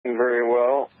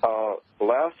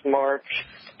last March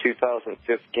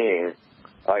 2015,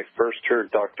 I first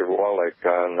heard Dr. Wallach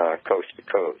on Coast to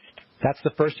Coast. That's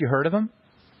the first you heard of him?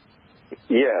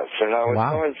 Yes, and I was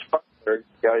Wow. so inspired,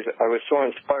 guys. I was so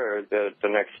inspired that the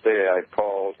next day I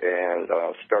called and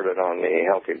started on the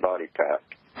Healthy Body Pack.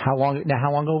 How long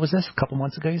ago was this? A couple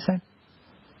months ago, you said?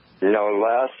 No,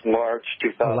 last March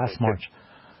 2015. Oh, last March.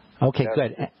 Okay,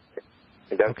 good.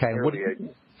 Okay,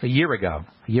 a year ago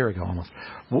almost.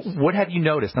 What have you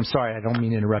noticed? I'm sorry, I don't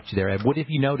mean to interrupt you there, Ed. What have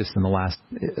you noticed in the last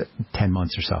 10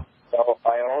 months or so? Well,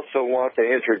 I also want to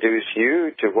introduce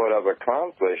you to what I've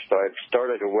accomplished. I've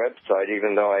started a website,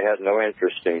 even though I had no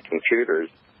interest in computers,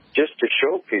 just to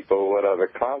show people what I've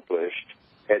accomplished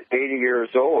at 80 years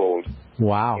old.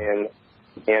 Wow. In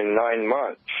 9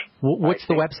 months. What's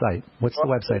the website? What's the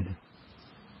website?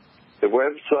 The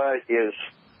website is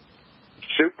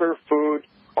Superfood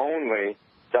Only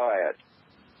Diet.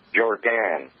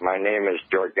 Jorgan. My name is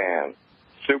Jorgan.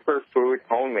 Superfood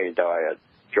Only Diet.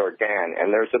 Jorgan.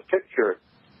 And there's a picture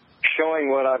showing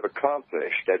what I've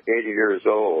accomplished at 80 years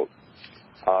old.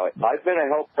 I've been a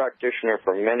health practitioner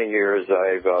for many years.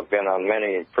 I've been on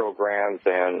many programs,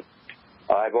 and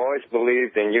I've always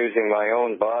believed in using my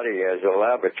own body as a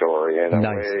laboratory in a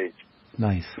way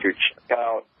to check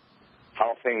out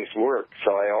how things work.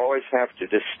 So I always have to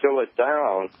distill it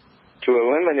down to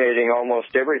eliminating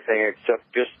almost everything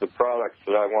except just the products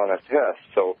that I want to test.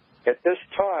 So at this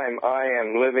time, I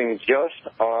am living just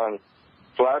on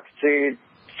flaxseed,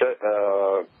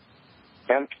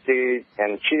 hemp seed,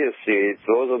 and chia seeds.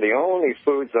 Those are the only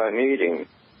foods I'm eating.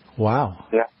 Wow.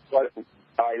 Now,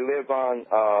 I live on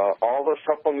all the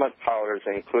supplement powders,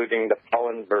 including the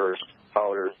pollen burst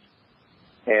powders,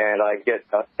 and I get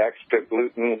extra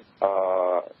gluten,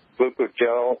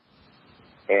 glucogel,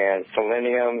 and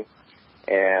selenium,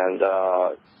 and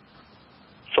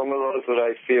some of those that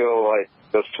I feel like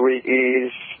the sweet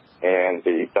ease and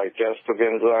the digestive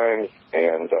enzymes,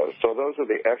 and so those are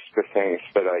the extra things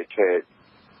that I take.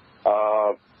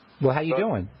 Well, how you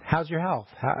doing? How's your health?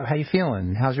 How you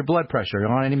feeling? How's your blood pressure? Are you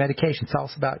on any medication? Tell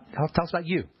us about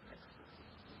you.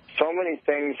 So many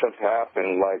things have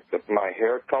happened, like my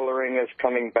hair coloring is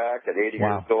coming back. At 80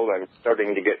 years old, I'm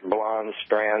starting to get blonde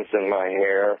strands in my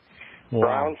hair. Wow.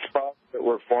 Brown spots that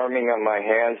were forming on my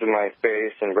hands and my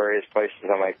face and various places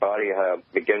on my body have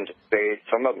begun to fade.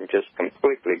 Some of them just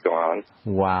completely gone.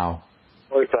 Wow. Of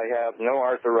course, I have no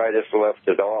arthritis left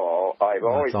at all. I've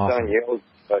always done yoga,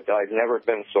 but I've never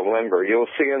been so limber. You'll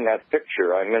see in that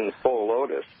picture, I'm in full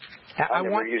lotus.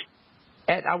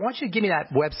 Ed, I want you to give me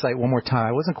that website one more time.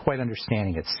 I wasn't quite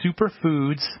understanding it.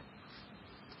 Superfoods.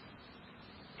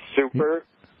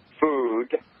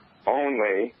 Superfood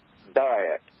Only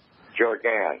Diet.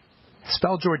 Jorgan.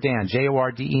 Spell Jordan.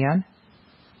 Jordan?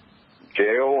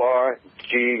 Jorgan.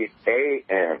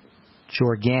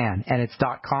 Jorgan. And it's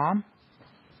 .com?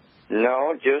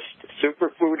 No, just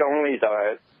Superfood Only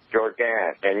Diet.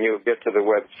 Jorgan, and you'll get to the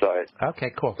website.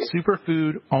 Okay, cool.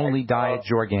 Superfood Only Diet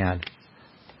Jorgan.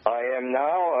 I am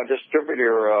now a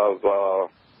distributor of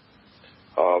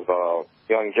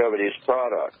Longevity's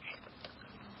products.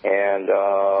 And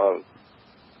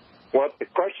what the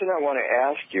question I want to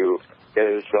ask you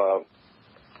is,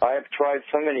 I have tried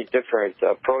so many different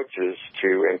approaches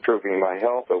to improving my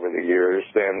health over the years,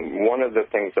 and one of the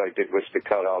things I did was to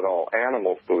cut out all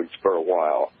animal foods for a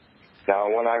while.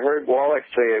 Now, when I heard Wallach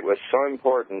say it was so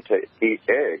important to eat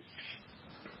eggs,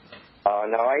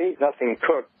 now I eat nothing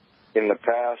cooked. In the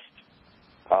past,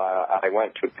 I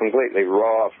went to completely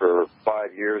raw for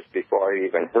 5 years before I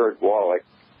even heard Wallach.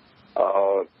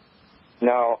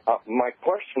 Now, my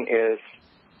question is,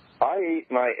 I eat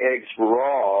my eggs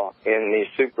raw in the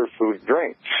superfood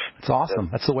drinks. It's awesome.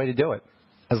 That's the way to do it.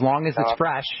 As long as it's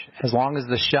fresh, as long as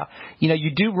the shell. You know,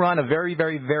 you do run a very,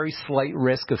 very, very slight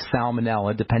risk of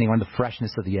salmonella, depending on the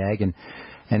freshness of the egg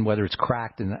and whether it's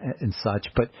cracked and such.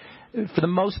 But for the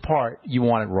most part, you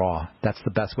want it raw. That's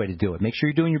the best way to do it. Make sure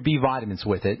you're doing your B vitamins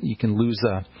with it. You can lose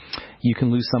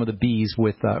some of the B's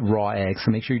with raw eggs,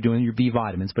 so make sure you're doing your B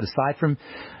vitamins. But aside from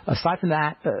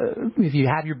that, if you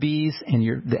have your B's and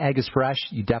the egg is fresh,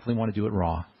 you definitely want to do it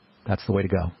raw. That's the way to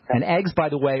go. And eggs, by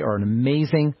the way, are an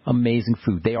amazing, amazing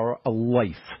food. They are a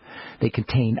life. They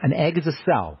contain, an egg is a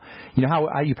cell. You know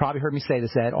how, you probably heard me say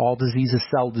this, Ed, all disease is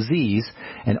cell disease,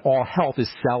 and all health is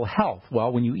cell health.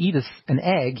 Well, when you eat an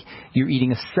egg, you're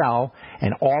eating a cell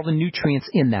and all the nutrients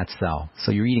in that cell.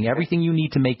 So you're eating everything you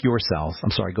need to make your cells.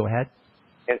 I'm sorry, go ahead.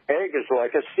 An egg is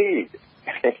like a seed.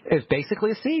 It's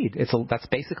basically a seed. That's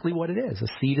basically what it is. A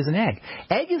seed is an egg.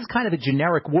 Egg is kind of a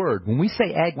generic word. When we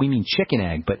say egg, we mean chicken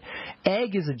egg, but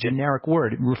egg is a generic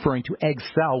word referring to egg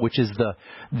cell, which is the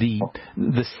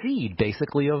seed,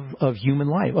 basically, of human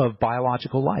life, of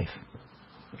biological life.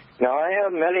 Now, I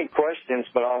have many questions,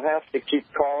 but I'll have to keep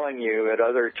calling you at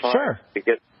other times to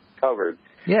get covered.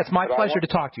 Yeah, it's my pleasure to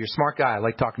talk to you. You're a smart guy. I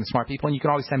like talking to smart people, and you can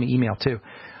always send me email, too.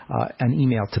 An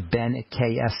email to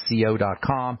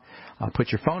ben@ksco.com. I'll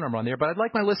put your phone number on there. But I'd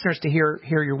like my listeners to hear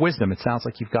your wisdom. It sounds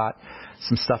like you've got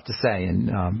some stuff to say, and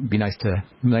it'd be nice for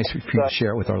you to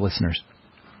share it with our listeners.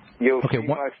 You'll see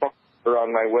my phone number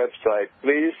on my website.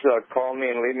 Please call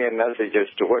me and leave me a message as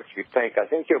to what you think. I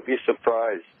think you'll be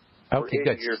surprised. Okay,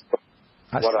 good.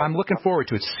 I'm looking forward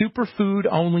to it. Superfood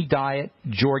Only Diet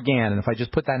Jorgan. And if I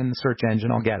just put that in the search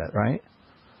engine, I'll get it, right?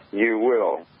 You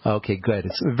will. Okay, good.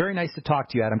 It's very nice to talk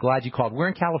to you, Ed. I'm glad you called. Where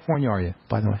in California are you,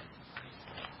 by the way?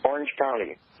 Orange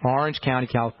County. Orange County,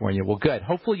 California. Well, good.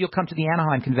 Hopefully you'll come to the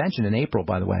Anaheim convention in April,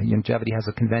 by the way. Longevity has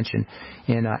a convention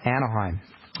in Anaheim,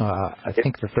 I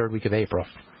think the third week of April.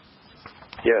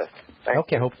 Yes.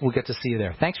 Okay, hopefully we'll get to see you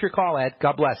there. Thanks for your call, Ed.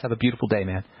 God bless. Have a beautiful day,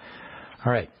 man.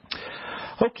 All right.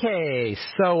 Okay,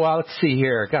 so let's see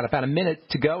here. Got about a minute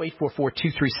to go,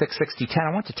 844-236-6010.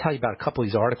 I want to tell you about a couple of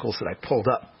these articles that I pulled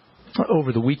up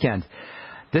over the weekend.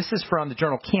 This is from the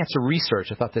journal Cancer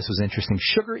Research. I thought this was interesting.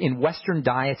 Sugar in Western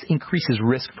diets increases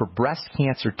risk for breast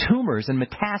cancer, tumors, and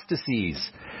metastases.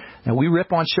 Now, we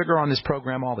rip on sugar on this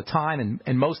program all the time,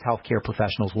 and most healthcare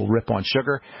professionals will rip on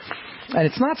sugar. And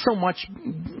it's not so much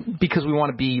because we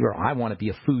want to be, or I want to be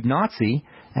a food Nazi,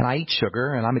 and I eat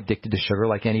sugar, and I'm addicted to sugar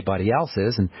like anybody else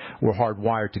is, and we're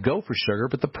hardwired to go for sugar.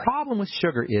 But the problem with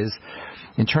sugar is,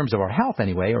 in terms of our health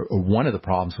anyway, or one of the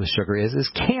problems with sugar is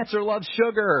cancer loves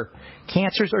sugar.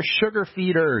 Cancers are sugar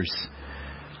feeders.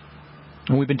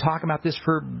 And we've been talking about this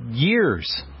for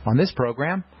years on this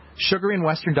program. Sugar in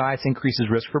Western diets increases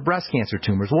risk for breast cancer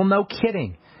tumors. Well, no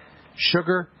kidding.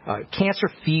 Cancer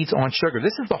feeds on sugar.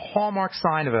 This is the hallmark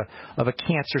sign of a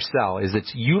cancer cell, is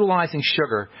it's utilizing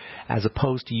sugar as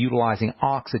opposed to utilizing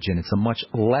oxygen. It's a much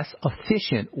less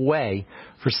efficient way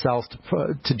for cells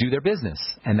to do their business.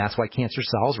 And that's why cancer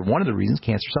cells, or one of the reasons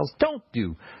cancer cells don't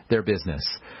do their business.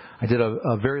 I did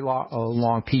a very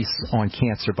long piece on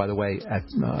cancer, by the way,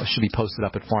 should be posted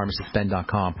up at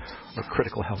pharmacistben.com or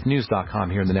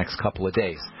criticalhealthnews.com here in the next couple of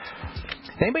days.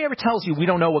 If anybody ever tells you we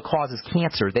don't know what causes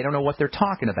cancer, they don't know what they're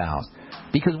talking about,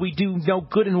 because we do know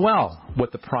good and well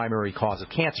what the primary cause of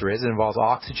cancer is. It involves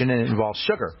oxygen and it involves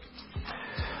sugar.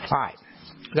 All right.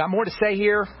 We've got more to say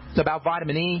here about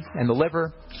vitamin E and the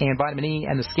liver, and vitamin E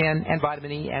and the skin, and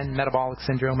vitamin E and metabolic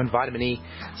syndrome, and vitamin E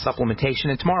supplementation.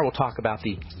 And tomorrow we'll talk about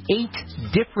the 8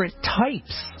 different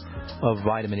types of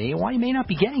vitamin E, and why you may not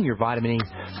be getting your vitamin E,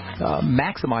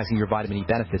 maximizing your vitamin E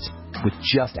benefits with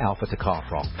just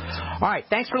alpha-tocopherol. All right,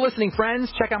 thanks for listening, friends.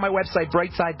 Check out my website,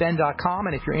 brightsideben.com,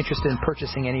 and if you're interested in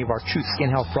purchasing any of our Truth Skin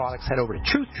Health products, head over to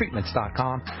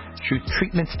truthtreatments.com,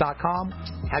 truthtreatments.com.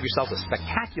 Have yourself a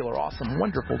spectacular, awesome,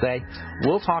 wonderful day.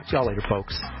 We'll talk to y'all later,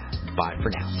 folks. Bye for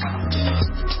now.